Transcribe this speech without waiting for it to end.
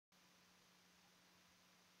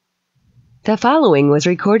The following was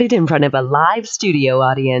recorded in front of a live studio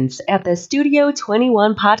audience at the Studio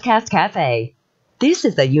 21 Podcast Café. This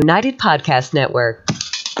is the United Podcast Network.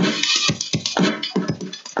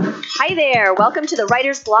 Hi there. Welcome to the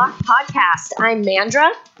Writer's Block Podcast. I'm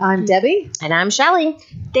Mandra. I'm Debbie. And I'm Shelly.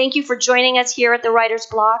 Thank you for joining us here at the Writer's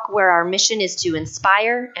Block, where our mission is to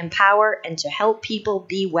inspire, empower, and to help people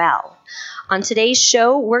be well. On today's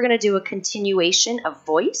show, we're going to do a continuation of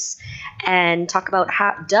voice and talk about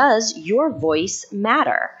how does your voice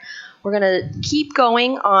matter. We're going to keep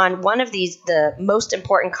going on one of these, the most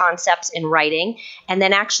important concepts in writing, and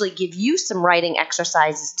then actually give you some writing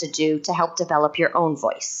exercises to do to help develop your own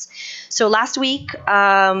voice. So last week,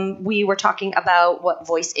 we were talking about what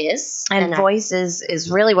voice is. And voice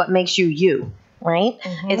is really what makes you you, right?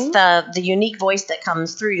 Mm-hmm. It's the unique voice that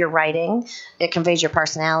comes through your writing. It conveys your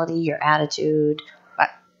personality, your attitude.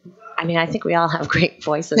 I mean, I think we all have great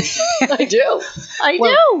voices. I do.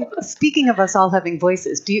 Speaking of us all having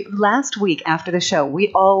voices, last week after the show,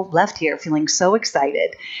 we all left here feeling so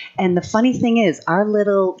excited. And the funny thing is, our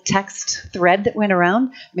little text thread that went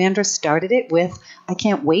around, Mandra started it with, "I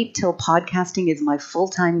can't wait till podcasting is my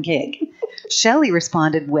full-time gig." Shelly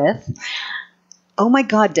responded with, "Oh my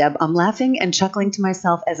God, Deb, I'm laughing and chuckling to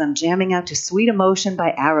myself as I'm jamming out to Sweet Emotion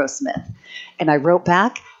by Aerosmith." And I wrote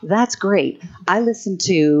back, "That's great. I listened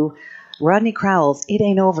to Rodney Crowell's It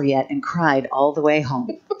Ain't Over Yet and cried all the way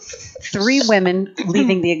home." 3 women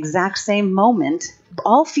leaving the exact same moment,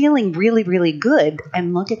 all feeling really, really good.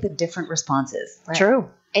 And look at the different responses. Right. True.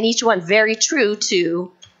 And each one very true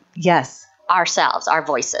to ourselves, our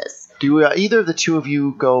voices. Do either of the two of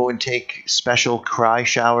you go and take special cry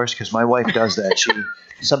showers? Because my wife does that. She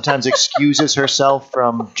sometimes excuses herself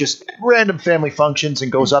from just random family functions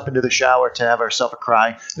and goes up into the shower to have herself a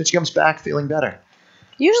cry. Then she comes back feeling better.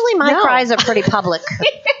 Usually my cries are pretty public.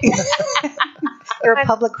 You're a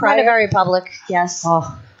public crier? Mine are very public, yes.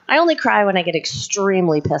 Oh. I only cry when I get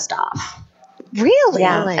extremely pissed off. Really?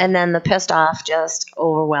 Yeah, and then the pissed off just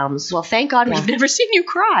overwhelms. Well, thank God we've never seen you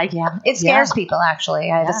cry. Yeah, it scares people,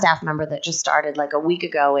 actually. I have a staff member that just started like a week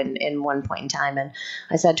ago in one point in time, and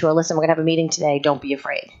I said to her, "Listen, we're going to have a meeting today. Don't be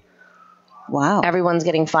afraid." Wow. Everyone's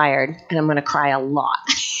getting fired, and I'm going to cry a lot.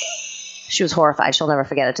 She was horrified. She'll never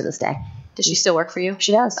forget it to this day. Does she still work for you?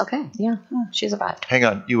 She does. Okay. Yeah, she survived. Hang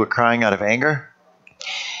on. You were crying out of anger?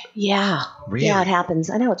 Yeah. Really? Yeah, it happens.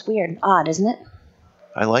 I know, it's weird. Odd, isn't it?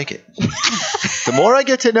 I like it. The more I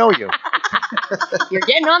get to know you. You're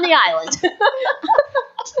getting on the island.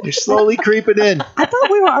 You're slowly creeping in. I thought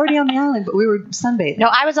we were already on the island, but we were sunbathing. No,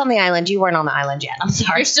 I was on the island. You weren't on the island yet. I'm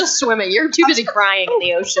sorry. You're still swimming. You're too busy crying in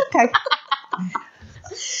the ocean. Okay.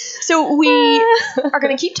 So we are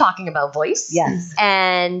going to keep talking about voice. Yes.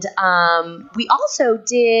 And we also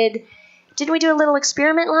didn't we do a little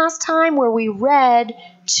experiment last time where we read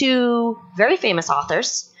 2 very famous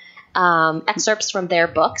authors, excerpts from their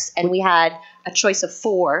books, and we had a choice of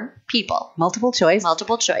 4 people. Multiple choice.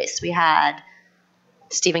 We had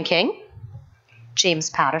Stephen King, James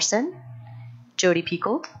Patterson, Jody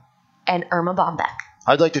Piccoult, and Erma Bombeck.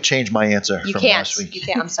 I'd like to change my answer You from can't. last week. You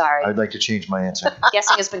can't. I'm sorry. I'd like to change my answer.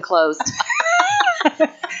 Guessing has been closed.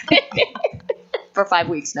 For 5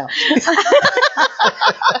 weeks now.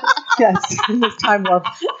 Yes, in this time warp.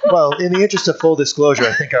 Well, in the interest of full disclosure,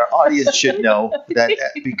 I think our audience should know that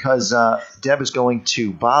because Deb is going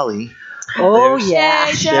to Bali. Oh,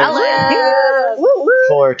 yeah.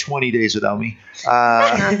 For 20 days without me.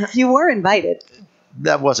 You were invited.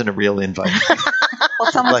 That wasn't a real invite.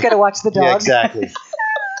 Well, someone's got to watch the dog. Yeah, exactly.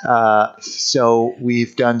 So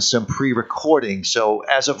we've done some pre-recording. So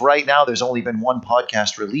as of right now, there's only been 1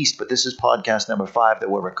 podcast released, but this is podcast number 5 that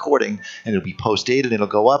we're recording, and it'll be post-dated. It'll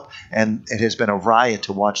go up, and it has been a riot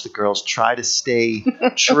to watch the girls try to stay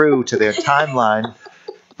true to their timeline.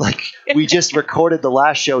 Like, we just recorded the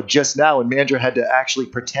last show just now, and Mandra had to actually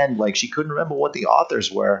pretend like she couldn't remember what the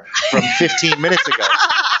authors were from 15 minutes ago.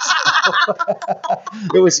 So,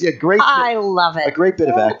 it was a great. I love it. A great bit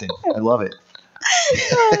of acting. I love it.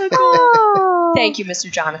 Thank you, Mr.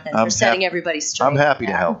 Jonathan, for setting everybody straight. I'm happy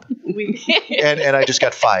to help. and I just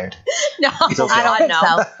got fired. No, okay. I don't think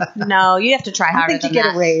so. No, you have to try harder I think than you that.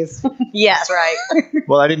 get a raise. Yes. That's right.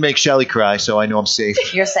 Well, I didn't make Shelly cry, so I know I'm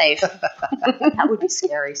safe. You're safe. That would be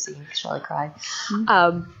scary, seeing Shelly cry.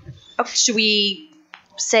 Should we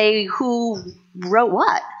say who wrote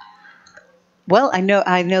what? Well, I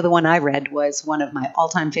know the one I read was one of my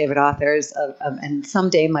all-time favorite authors, and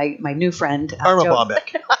someday my new friend Erma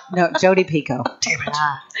Bombeck. No, Jody Piccoult. Damn it.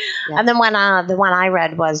 Yeah. And then the one I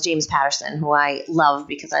read was James Patterson, who I love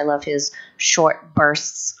because I love his short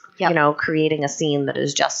bursts creating a scene that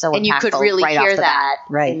is just so and you could impactful really right off hear the that.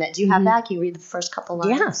 bat. Right. Do you have that? Can you read the first couple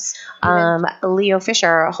lines? Yes. Leo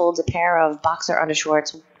Fisher holds a pair of boxer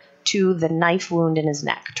undershorts to the knife wound in his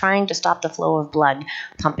neck, trying to stop the flow of blood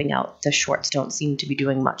pumping out. The shorts don't seem to be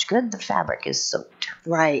doing much good. The fabric is soaked.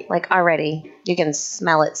 Right. Like already, you can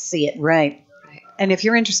smell it, see it. Right. And if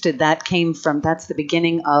you're interested, that's the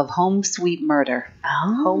beginning of Home Sweet Murder.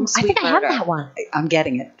 Oh, Home I think Sweet I have Murder. that one. I'm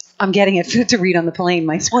getting it. I'm getting it to read on the plane,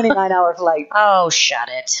 my 29-hour flight. Oh, shut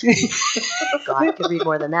it. God, I could read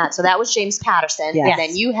more than that. So that was James Patterson. Yes. And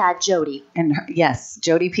then you had Jody. And yes,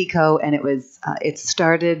 Jody Piccoult, and it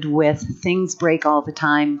started with things break all the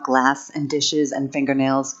time, glass and dishes and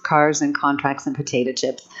fingernails, cars and contracts and potato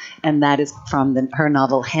chips. And that is from her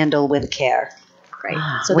novel, Handle with Care. Great.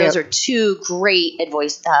 So those are two great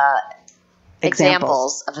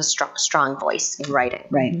examples of a strong voice in writing.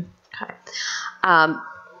 Right. Okay.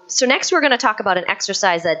 So next we're going to talk about an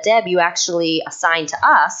exercise that, Deb, you actually assigned to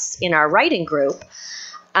us in our writing group.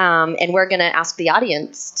 And we're going to ask the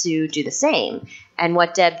audience to do the same. And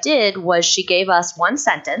what Deb did was she gave us one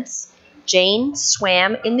sentence. Jane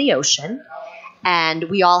swam in the ocean. And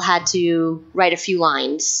we all had to write a few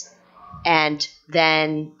lines and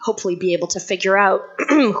then hopefully be able to figure out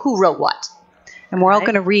who wrote what. And we're all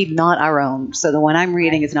going to read not our own. So the one I'm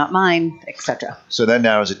reading is not mine, etc. So that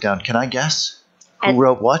narrows it down. Can I guess? And Who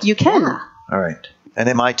wrote what? You can. Yeah. All right. And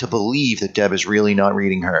am I to believe that Deb is really not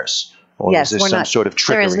reading hers? Or Yes, is this we're some not. sort of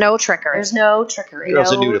trickery? There is no trickery. There's no trickery.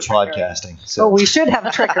 Girls are No new to trickery. podcasting. So. Oh, we should have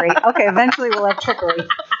a trickery. Okay, eventually we'll have trickery.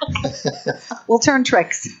 We'll turn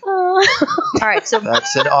tricks. All right. So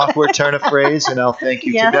That's an awkward turn of phrase, and I'll thank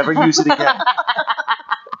you Yeah. to never use it again.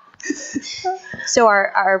 So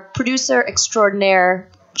our producer extraordinaire,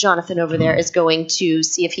 Jonathan over there, is going to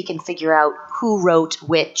see if he can figure out who wrote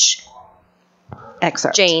which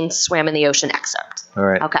Excerpt. Jane swam in the ocean excerpt. All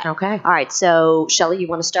right. Okay. Okay. All right. So, Shelly, you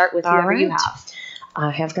want to start with All whoever you right. have?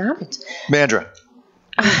 I have got it. Mandra.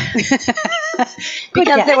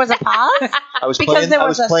 Because there was a pause? I was Because playing, there I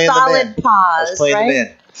was was a playing the solid man. pause, I was playing right? the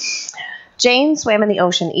man. Jane swam in the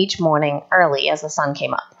ocean each morning early as the sun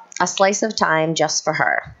came up. A slice of time just for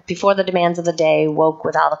her, before the demands of the day woke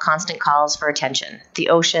with all the constant calls for attention. The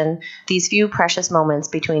ocean, these few precious moments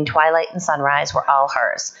between twilight and sunrise, were all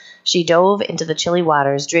hers. She dove into the chilly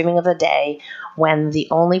waters, dreaming of the day when the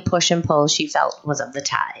only push and pull she felt was of the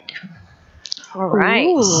tide. All right.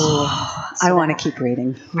 Ooh. I want to keep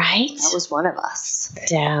reading. Right? That was one of us.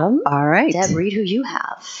 Deb. All right. Deb, read who you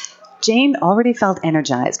have. Jane already felt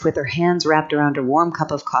energized with her hands wrapped around her warm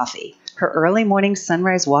cup of coffee. Her early morning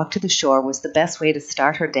sunrise walk to the shore was the best way to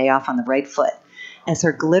start her day off on the right foot. As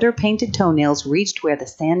her glitter-painted toenails reached where the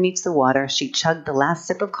sand meets the water, she chugged the last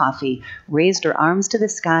sip of coffee, raised her arms to the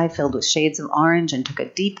sky filled with shades of orange, and took a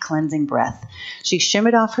deep cleansing breath. She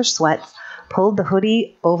shimmered off her sweats, pulled the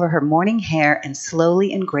hoodie over her morning hair, and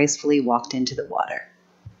slowly and gracefully walked into the water.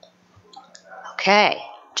 Okay.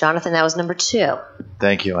 Jonathan, that was number 2.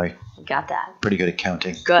 Thank you. I'm Got that. pretty good at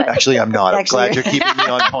counting. Good. Actually, I'm not. I'm Actually. glad you're keeping me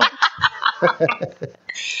on point.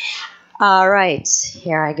 All right.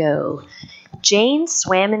 Here I go. Jane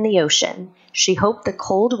swam in the ocean. She hoped the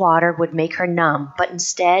cold water would make her numb, but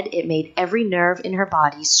instead it made every nerve in her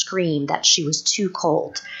body scream that she was too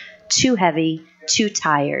cold, too heavy, too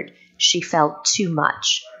tired. She felt too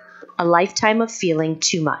much. A lifetime of feeling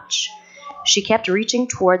too much. She kept reaching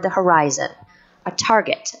toward the horizon, a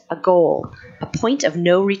target, a goal, a point of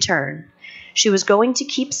no return. She was going to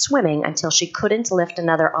keep swimming until she couldn't lift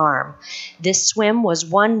another arm. This swim was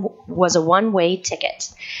a one-way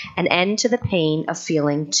ticket, an end to the pain of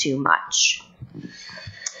feeling too much.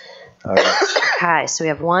 All right. Okay, so we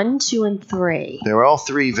have 1, 2, and 3. They were all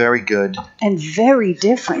 3 very good. And very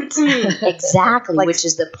different. Exactly, which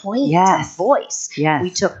is the point Yes. of voice. Yes. We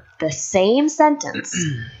took the same sentence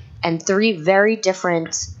and 3 very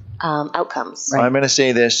different outcomes. Right. I'm going to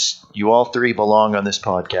say this. You all 3 belong on this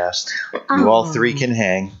podcast. You all 3 can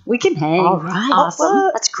hang. We can hang. All right.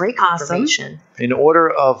 Awesome. That's great confirmation. In order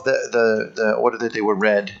of the order that they were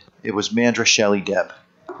read, it was Mandra, Shelly, Deb.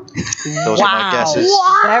 Those are my guesses.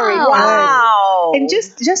 Very good. Wow. And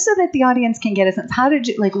just so that the audience can get a sense, how did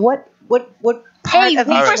you, like, what part Hey, of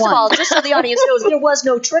well, each first one? of all, just so the audience knows, there was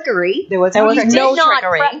no trickery. There was There no was We trickery. did no not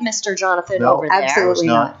trickery. prep Mr. Jonathan No, over there. absolutely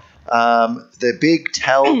not. The big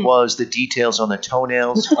tell was the details on the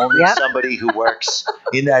toenails. Only Yep. somebody who works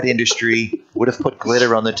in that industry would have put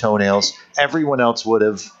glitter on the toenails. Everyone else would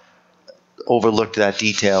have overlooked that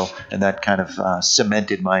detail, and that kind of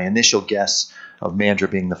cemented my initial guess of Mandra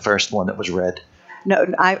being the first one that was read. No,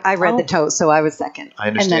 I read the toast, so I was second. I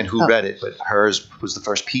understand And then- who read it, but hers was the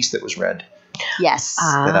first piece that was read. Yes.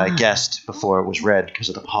 that I guessed before it was read because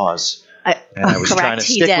of the pause. And I was correct. trying to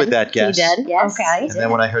He stick did. with that guess. He did. Yes. Okay. And then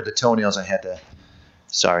when I heard the toenails, I had to.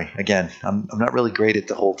 Sorry, again, I'm not really great at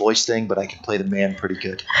the whole voice thing, but I can play the man pretty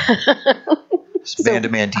good.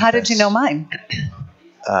 Man-to-man defense. How did you know mine?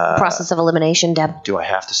 Process of elimination, Deb. Do I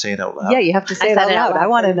have to say it out loud? Yeah, you have to say I it said out it out loud. I loud.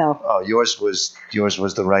 want to know. Oh, yours was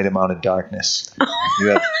the right amount of darkness. You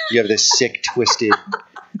have this sick, twisted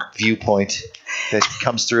viewpoint that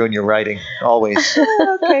comes through in your writing always.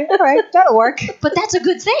 Okay, all right, that'll work. But that's a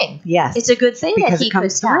good thing. Yes. It's a good thing Because that it he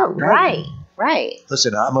comes could tell. through, right. Right.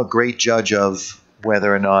 Listen, I'm a great judge of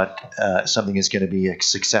whether or not something is going to be a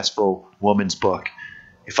successful woman's book.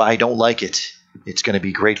 If I don't like it, it's going to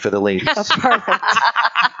be great for the ladies. That's perfect.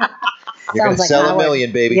 You're going Sounds to like sell Howard. $1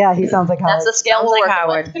 million, baby. Yeah, he sounds like Howard. That's the scale we're working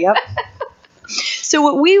with. Yep. So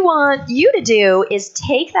what we want you to do is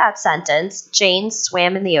take that sentence, Jane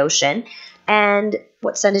swam in the ocean, and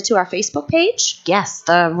send it to our Facebook page. Yes,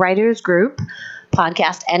 the writers group,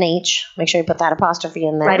 podcast NH. Make sure you put that apostrophe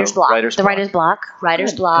in there. Writer's Block. The writer's block.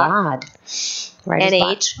 Writer's Good Block. God. Writer's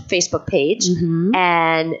Block. NH Facebook page, Mhm.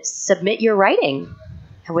 and submit your writing.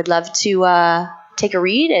 I would love to take a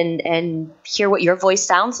read and hear what your voice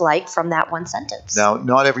sounds like from that one sentence. Now,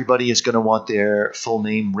 not everybody is going to want their full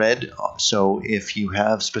name read. So if you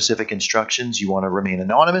have specific instructions, you want to remain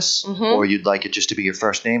anonymous, or you'd like it just to be your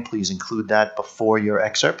first name, please include that before your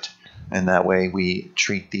excerpt. And that way we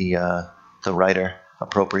treat the writer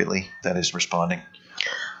appropriately that is responding.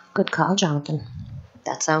 Good call, Jonathan.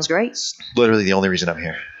 That sounds great. Literally the only reason I'm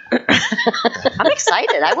here. I'm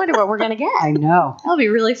excited. I wonder what we're going to get. I know. That'll be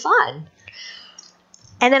really fun.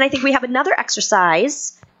 And then I think we have another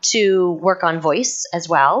exercise to work on voice as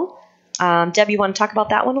well. Deb, you want to talk about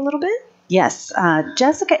that one a little bit? Yes.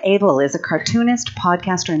 Jessica Abel is a cartoonist,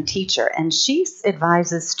 podcaster, and teacher, and she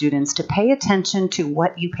advises students to pay attention to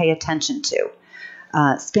what you pay attention to.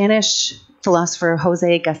 Spanish philosopher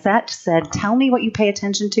Jose Gasset said, "Tell me what you pay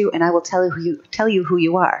attention to, and I will tell you who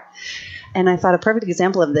you are." And I thought a perfect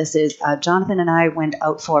example of this is Jonathan and I went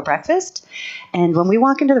out for breakfast. And when we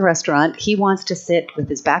walk into the restaurant, he wants to sit with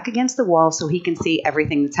his back against the wall so he can see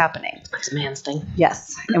everything that's happening. It's a man's thing.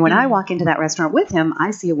 Yes. And when I walk into that restaurant with him,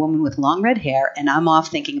 I see a woman with long red hair, and I'm off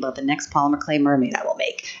thinking about the next polymer clay mermaid I will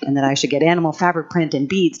make, and that I should get animal fabric print and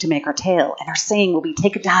beads to make her tail. And her saying will be,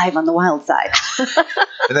 "Take a dive on the wild side."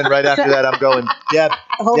 And then right after that, I'm going, Deb,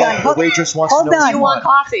 Hold on, the waitress wants to hold know what on. you You want.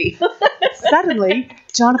 coffee? Suddenly,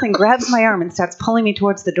 Jonathan grabs my arm and starts pulling me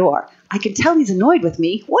towards the door. I can tell he's annoyed with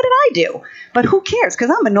me. What did I do? But who cares?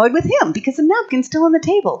 Because I'm annoyed with him because the napkin's still on the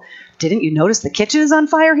table. "Didn't you notice the kitchen is on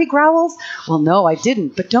fire?" he growls. "Well, no, I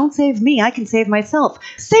didn't. But don't save me. I can save myself."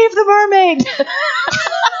 Save the mermaid!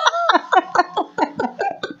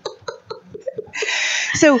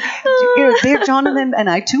 So, they're Jonathan and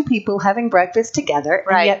I, two people having breakfast together,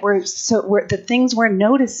 Right. and yet the things we're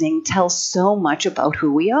noticing tell so much about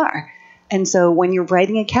who we are. And so when you're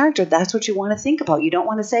writing a character, that's what you want to think about. You don't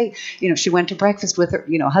want to say, she went to breakfast with her,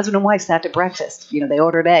 husband and wife sat to breakfast. They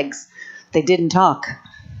ordered eggs. They didn't talk.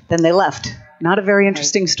 Then they left. Not a very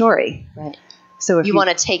interesting story. Right. So if You want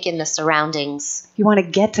to take in the surroundings. you want to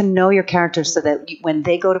get to know your characters so that when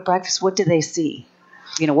they go to breakfast, what do they see?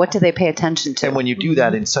 What do they pay attention to? And when you do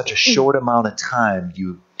that in such a short amount of time,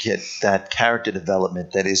 you get that character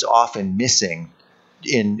development that is often missing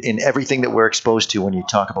in everything that we're exposed to when you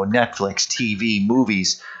talk about Netflix, TV,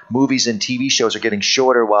 movies. Movies and TV shows are getting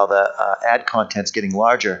shorter while the ad content's getting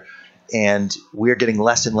larger. And we're getting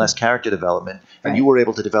less and less character development. And Right. you were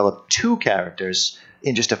able to develop 2 characters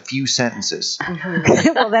in just a few sentences.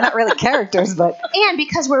 Well, they're not really characters, but And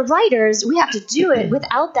because we're writers, we have to do it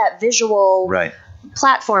without that visual Right.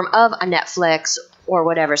 platform of a Netflix or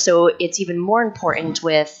whatever. So it's even more important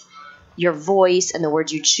with your voice and the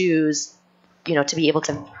words you choose, to be able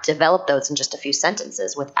to develop those in just a few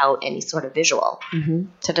sentences without any sort of visual.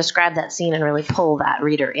 To describe that scene and really pull that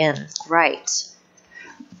reader in. Right.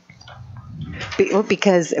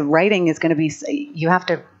 because writing is going to be, you have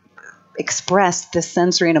to express the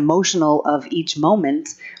sensory and emotional of each moment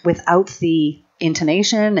without the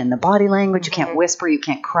intonation and the body language. You can't whisper, you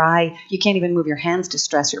can't cry, you can't even move your hands to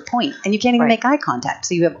stress your point, and you can't even make eye contact.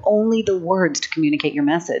 So you have only the words to communicate your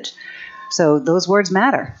message. So those words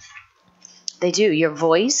matter. They do. Your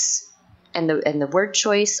voice and the word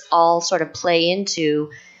choice all sort of play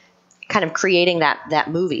into kind of creating that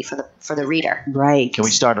movie for the reader. Right. Can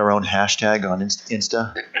we start our own hashtag on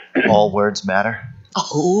Insta? All words matter.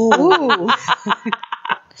 Ooh.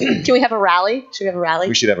 Can we have a rally? Should we have a rally?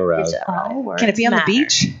 We should have a rally. All words Can it be on the matter.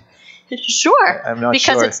 beach? Sure. I'm not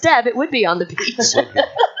because sure. it's Deb, it would be on the beach.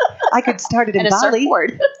 I could start it in and a Bali.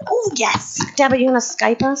 surfboard. Oh, yes. Deb, are you going to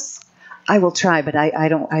Skype us? I will try, but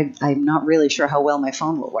I'm not really sure how well my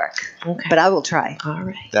phone will work. Okay. But I will try. All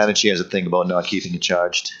right. That and she has a thing about not keeping it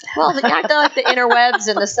charged. Well, the interwebs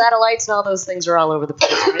and the satellites and all those things are all over the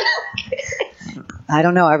place, right? I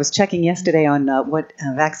don't know. I was checking yesterday on what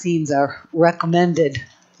vaccines are recommended.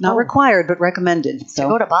 Not required, but recommended. So To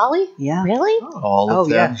go to Bali? yeah. Really? All of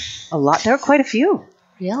them. Yeah. A lot. There are quite a few.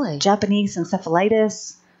 Really? Japanese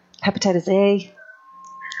encephalitis, hepatitis A,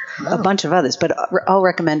 a bunch of others, but all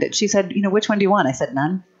recommended. She said, which one do you want? I said,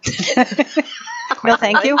 none. No,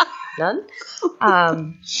 thank you. None?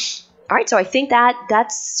 All right, so I think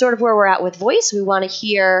that's sort of where we're at with voice. We want to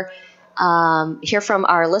hear from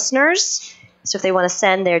our listeners. So if they want to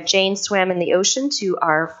send their Jane Swam in the Ocean to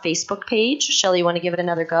our Facebook page. Shelly, you want to give it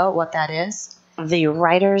another go at what that is? The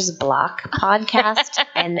Writer's Block Podcast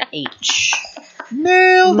NH.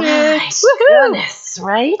 Nailed My it. goodness,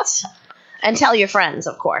 right? And tell your friends,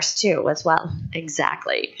 of course, too, as well.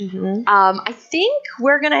 Exactly. Mm-hmm. I think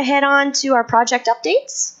we're going to head on to our project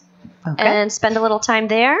updates and spend a little time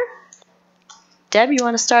there. Deb, you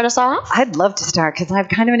want to start us off? I'd love to start because I have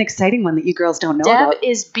kind of an exciting one that you girls don't know Deb about.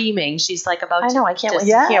 is beaming. She's like about to I can't wait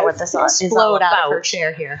Yes. to hear what this is all explode out of her about.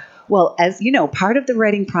 chair here. Well, as you know, part of the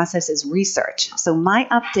writing process is research. So my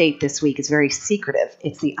update this week is very secretive.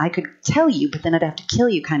 It's the I could tell you, but then I'd have to kill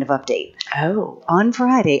you kind of update. Oh. On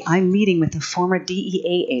Friday, I'm meeting with a former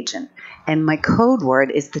DEA agent, and my code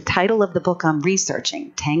word is the title of the book I'm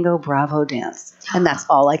researching, Tango Bravo Dance. And that's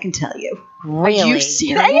all I can tell you. Really? Are you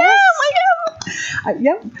serious? I am.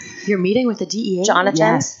 Yep. You're meeting with the DEA? Jonathan?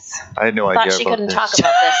 Yes. I had no Thought idea she about couldn't this. talk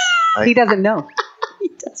about this. He doesn't know. He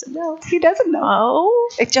doesn't know. He doesn't know. Oh,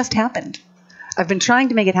 It just happened. I've been trying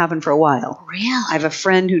to make it happen for a while. really? I have a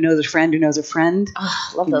friend who knows a friend who knows a friend.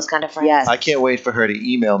 Oh, love those kind of friends. Yes. I can't wait for her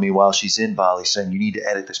to email me while she's in Bali saying, you need to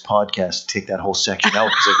edit this podcast, take that whole section out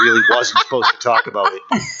because I really wasn't supposed to talk about it.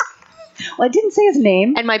 Well, I didn't say his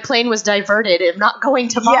name. And my plane was diverted. I'm not going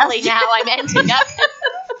to Bali now. I'm ending up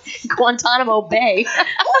in Guantanamo Bay.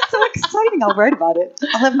 Oh, it's so exciting. I'll write about it.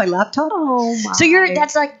 I'll have my laptop. Oh my! So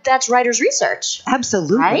that's writer's research.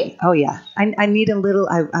 Absolutely. Right? Oh, yeah. I need a little,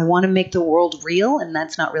 I want to make the world real, and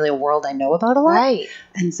that's not really a world I know about a lot. Right.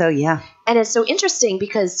 And so, yeah. And it's so interesting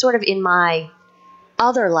because sort of in my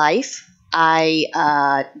other life,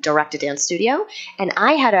 I direct a dance studio, and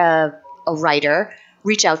I had a writer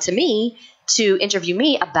reach out to me to interview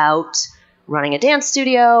me about running a dance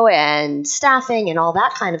studio and staffing and all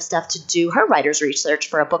that kind of stuff to do her writer's research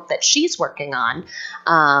for a book that she's working on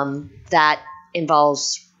that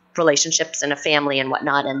involves relationships and a family and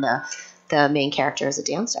whatnot, and the main character is a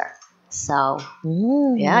dancer. So,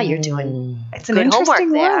 yeah, you're doing It's an good interesting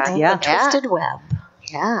homework there. world. Yeah. Twisted web.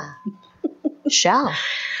 Yeah. Shell.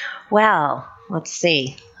 Well, let's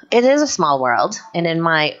see. It is a small world, and in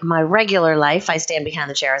my regular life, I stand behind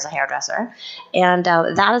the chair as a hairdresser, and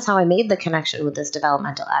that is how I made the connection with this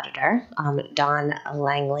developmental editor, Dawn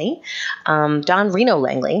Langley, Dawn Reno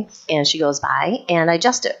Langley, and she goes by, and I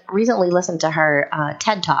just recently listened to her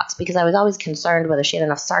TED Talks because I was always concerned whether she had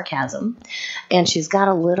enough sarcasm, and she's got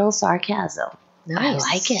a little sarcasm. Nice. I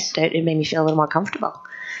like it. It made me feel a little more comfortable.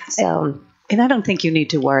 So, And I don't think you need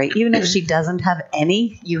to worry. Even if she doesn't have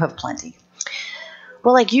any, you have plenty.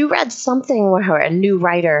 well, like you read something where a new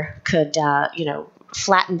writer could,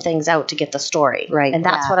 flatten things out to get the story. Right. And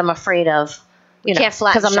that's Yeah. what I'm afraid of. You can't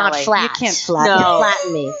flatten because I'm not Shelley. flat. You can't flatten. You No. can't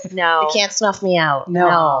flatten me. No. You can't snuff me out.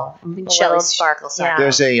 No. Shelley Sparkle. Yeah.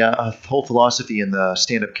 There's a whole philosophy in the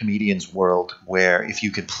stand-up comedians world where if you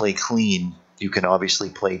can play clean, you can obviously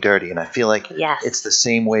play dirty. And I feel like Yes. it's the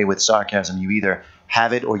same way with sarcasm. You either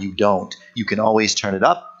have it or you don't. You can always turn it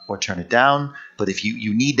up or turn it down. But if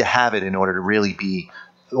you need to have it in order to really be,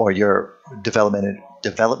 or your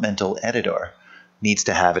developmental editor needs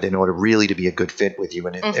to have it in order really to be a good fit with you.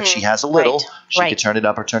 And if she has a little, she Right. could turn it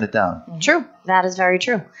up or turn it down. True. That is very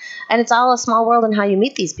true. And it's all a small world in how you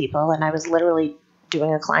meet these people. And I was literally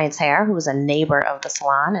doing a client's hair who was a neighbor of the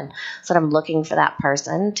salon and said, I'm looking for that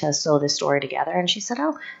person to sew this story together. And she said,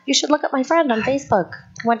 oh, you should look up my friend on Facebook.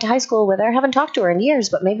 Went to high school with her. Haven't talked to her in years,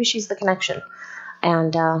 but maybe she's the connection.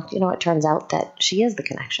 And, it turns out that she is the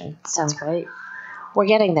connection. So That's great. we're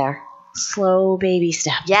getting there. Slow baby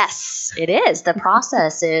steps. Yes, it is. The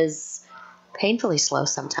process is painfully slow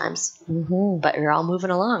sometimes, but you're all moving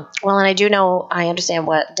along. Well, and I understand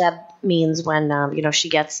what Deb means when, she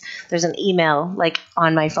gets, there's an email like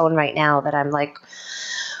on my phone right now that I'm like,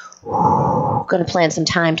 going to plan some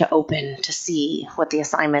time to open to see what the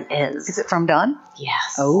assignment is. Is it from Dawn?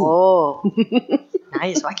 Yes. Oh,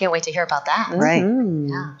 nice. Well, I can't wait to hear about that. Right.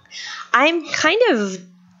 Yeah. I'm kind of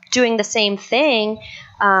doing the same thing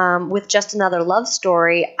with Just Another Love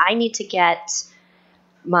Story. I need to get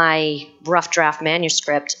my rough draft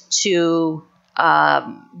manuscript to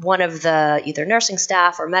one of the either nursing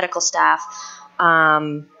staff or medical staff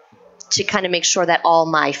to kind of make sure that all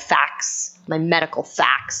my facts, my medical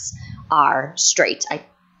facts, are straight.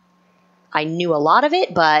 I knew a lot of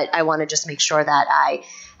it, but I want to just make sure that I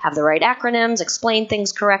have the right acronyms, explain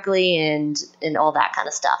things correctly, and all that kind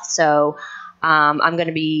of stuff. So I'm going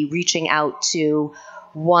to be reaching out to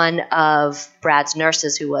one of Brad's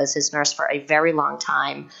nurses, who was his nurse for a very long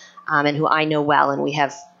time, and who I know well, and we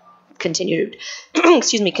have continued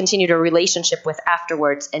a relationship with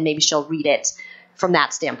afterwards, and maybe she'll read it from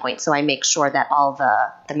that standpoint. So I make sure that all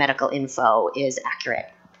the medical info is accurate.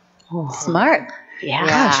 Oh, smart. Yeah.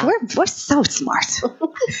 Gosh, we're so smart.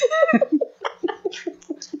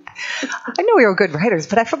 I know we were good writers,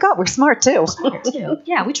 but I forgot we're smart too.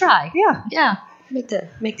 Yeah, we try. Yeah. Make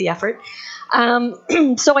the effort.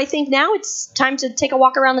 So I think now it's time to take a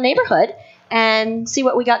walk around the neighborhood and see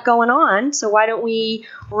what we got going on. So why don't we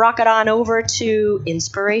rock it on over to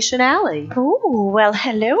Inspiration Alley? Oh, well,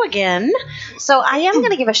 hello again. So I am going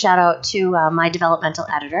to give a shout out to my developmental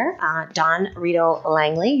editor, Dawn Rito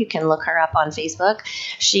Langley. You can look her up on Facebook.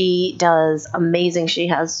 She does amazing. She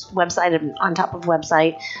has website on top of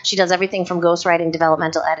website. She does everything from ghostwriting,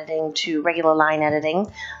 developmental editing to regular line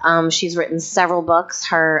editing. She's written several books.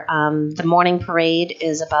 Her The Morning Parade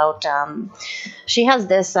is about. She has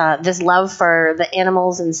this love for the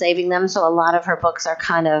animals and saving them. So a lot of her books are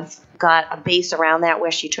kind of got a base around that, where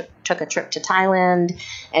she took a trip to Thailand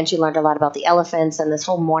and she learned a lot about the elephants. And this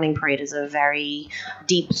whole Morning Parade is a very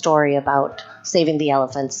deep story about saving the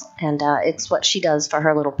elephants. And it's what she does for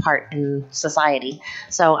her little part in society.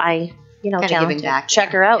 So I, Giving back. Check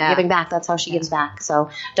her out. Yeah. Giving back. That's how she gives back. So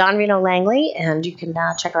Dawn Reno Langley, and you can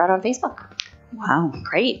check her out on Facebook. Wow.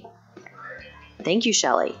 Great. Thank you,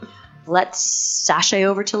 Shelly. Let's sashay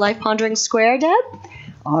over to Life Pondering Square, Deb.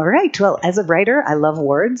 All right. Well, as a writer, I love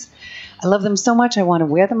words. I love them so much I want to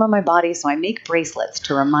wear them on my body, so I make bracelets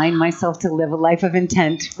to remind myself to live a life of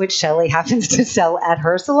intent, which Shelly happens to sell at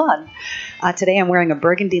her salon. Today I'm wearing a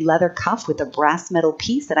burgundy leather cuff with a brass metal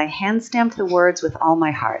piece that I hand-stamped the words "with all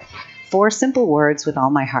my heart." 4 simple words with all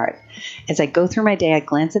my heart. As I go through my day, I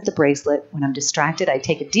glance at the bracelet. When I'm distracted, I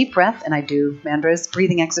take a deep breath and I do Mandra's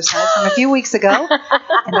breathing exercise from a few weeks ago.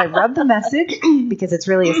 And I rub the message because it's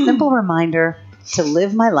really a simple reminder to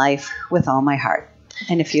live my life with all my heart.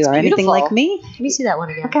 And if you are anything like me. Let me see that one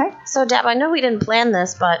again. Okay. So, Deb, I know we didn't plan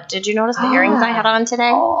this, but did you notice the earrings I had on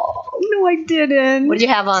today? Oh, no, I didn't. What do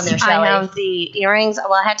you have on there, Shelly? I have the earrings.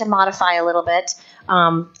 Well, I had to modify a little bit.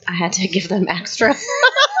 I had to give them extra.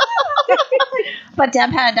 But Deb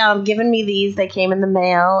had given me these. They came in the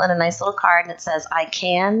mail and a nice little card, and it says, "I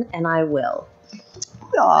can and I will."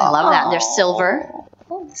 I love that. They're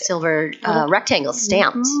silver rectangles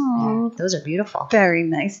stamped. Oh. Yeah, those are beautiful. Very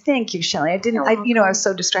nice. Thank you, Shelly. I was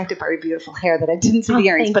so distracted by your beautiful hair that I didn't see the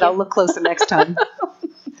earrings, thank but you. I'll look closer next time.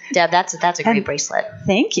 Deb, that's a great bracelet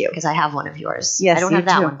Thank you. because I have one of yours. Yes, I don't you have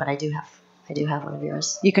that do. one, but I do have one of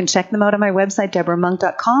yours. You can check them out on my website,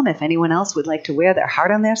 deborahmonk.com, if anyone else would like to wear their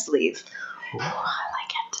heart on their sleeve. Ooh, I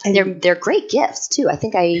like it. And they're great gifts too. I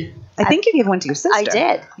think you gave one to your sister. I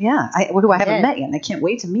did. Yeah. I haven't did. met yet, and I can't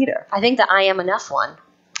wait to meet her. I think the I Am Enough one.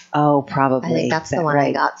 Oh, probably. I think that's the one I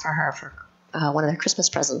right. got for her for one of their Christmas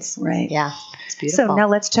presents. Right. Yeah, it's beautiful. So now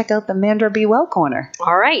let's check out the Mandra Be Well corner.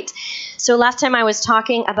 All right. So last time I was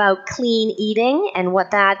talking about clean eating and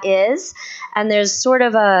what that is, and there's sort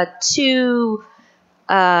of two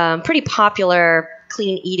pretty popular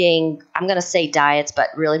clean eating, I'm going to say diets, but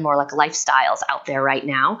really more like lifestyles out there right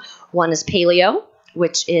now. One is paleo,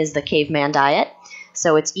 which is the caveman diet.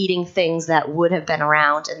 So it's eating things that would have been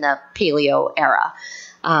around in the paleo era.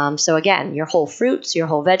 So again, your whole fruits, your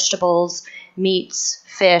whole vegetables, meats,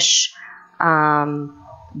 fish,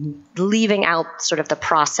 leaving out sort of the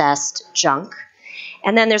processed junk.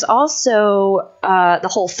 And then there's also the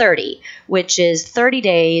Whole30, which is 30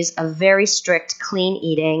 days of very strict clean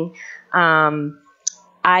eating.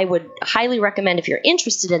 I would highly recommend, if you're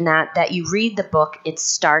interested in that you read the book It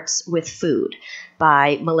Starts With Food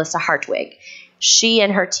by Melissa Hartwig. She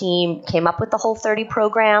and her team came up with the Whole30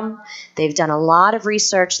 program. They've done a lot of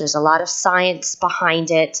research. There's a lot of science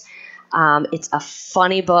behind it. It's a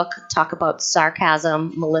funny book. Talk about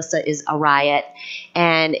sarcasm. Melissa is a riot.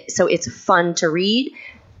 And so it's fun to read,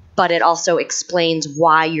 but it also explains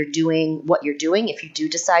why you're doing what you're doing if you do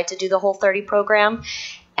decide to do the Whole30 program.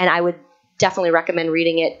 And I would definitely recommend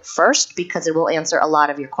reading it first because it will answer a lot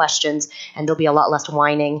of your questions, and there'll be a lot less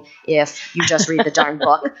whining if you just read the darn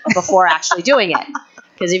book before actually doing it.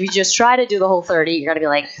 Because if you just try to do the Whole30, you're going to be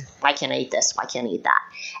like, why can't I eat this? Why can't I eat that?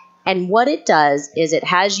 And what it does is it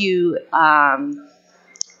has you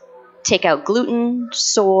take out gluten,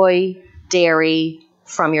 soy, dairy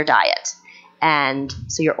from your diet. And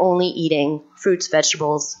so you're only eating fruits,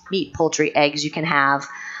 vegetables, meat, poultry, eggs you can have.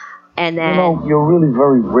 And then you're really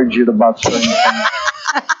very rigid about certain things.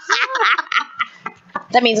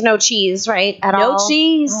 That means no cheese, right? At all? No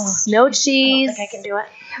cheese. No I cheese. don't think I can do it.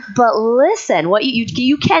 But listen, what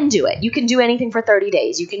you can do it. You can do anything for 30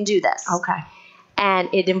 days. You can do this. Okay. And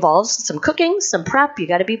it involves some cooking, some prep. You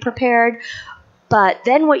got to be prepared. But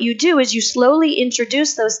then what you do is you slowly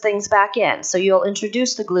introduce those things back in. So you'll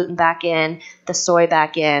introduce the gluten back in, the soy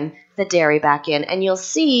back in, the dairy back in, and you'll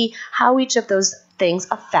see how each of those things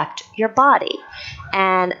affect your body.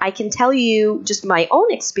 And I can tell you just my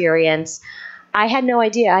own experience, I had no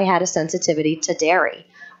idea I had a sensitivity to dairy.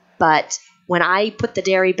 But when I put the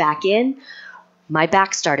dairy back in, my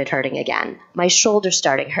back started hurting again. My shoulder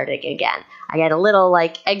started hurting again. I had a little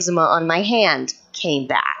eczema on my hand came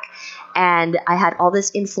back. And I had all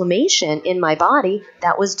this inflammation in my body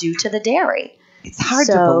that was due to the dairy. It's hard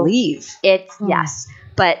to believe. Yes.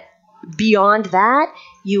 But beyond that,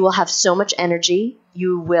 you will have so much energy.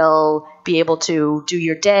 You will be able to do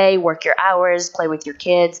your day, work your hours, play with your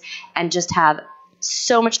kids, and just have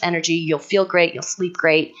so much energy. You'll feel great. You'll sleep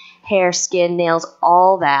great. Hair, skin, nails,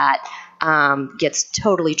 all that gets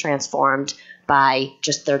totally transformed by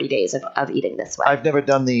just 30 days of eating this way. I've never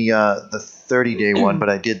done the 30-day one, but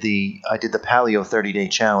I did the paleo 30-day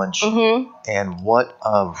challenge. Mm-hmm. And what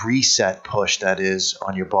a reset push that is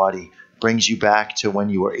on your body. Brings you back to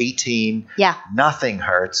when you were 18. Yeah. Nothing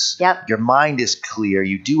hurts. Yep. Your mind is clear.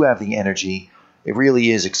 You do have the energy. It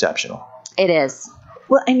really is exceptional. It is.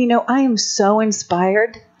 Well, and I am so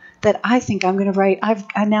inspired that I think I'm going to write.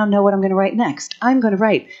 I now know what I'm going to write next. I'm going to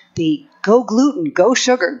write the Go Gluten, Go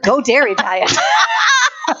Sugar, Go Dairy Diet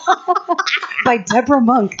by Deborah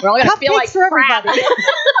Monk. We're all going to feel like for crap. everybody.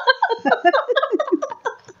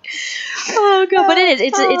 Oh god, but it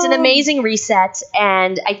is. It's an amazing reset,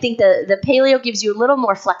 and I think the paleo gives you a little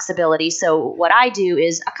more flexibility. So what I do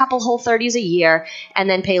is a couple Whole30s a year, and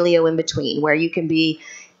then paleo in between, where you can be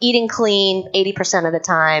eating clean 80% of the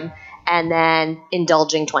time, and then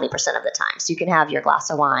indulging 20% of the time. So you can have your glass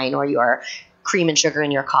of wine, or your cream and sugar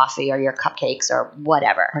in your coffee, or your cupcakes, or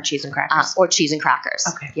whatever, Or cheese and crackers.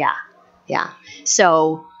 Okay. Yeah.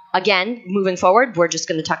 So again, moving forward, we're just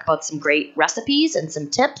going to talk about some great recipes and some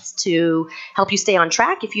tips to help you stay on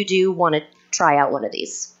track if you do want to try out one of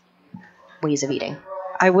these ways of eating.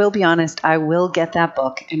 I will be honest. I will get that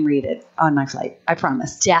book and read it on my flight. I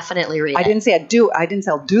promise. Definitely read it. I didn't say I'd do. I didn't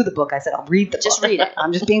say I'll do the book. I said I'll read the book. Just read it.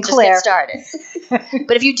 I'm just being Just clear. get started.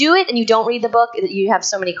 But if you do it and you don't read the book, you have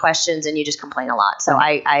so many questions and you just complain a lot. So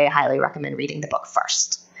I highly recommend reading the book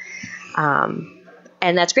first.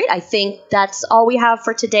 And that's great. I think that's all we have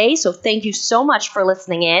for today. So thank you so much for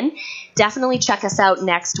listening in. Definitely check us out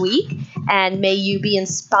next week. And may you be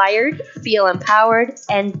inspired, feel empowered,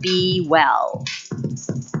 and be well.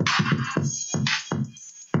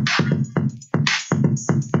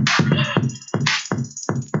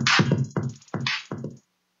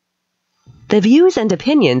 The views and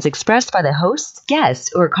opinions expressed by the hosts,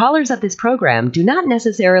 guests, or callers of this program do not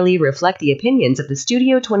necessarily reflect the opinions of the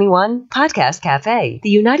Studio 21 Podcast Café, the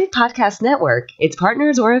United Podcast Network, its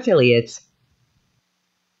partners, or affiliates.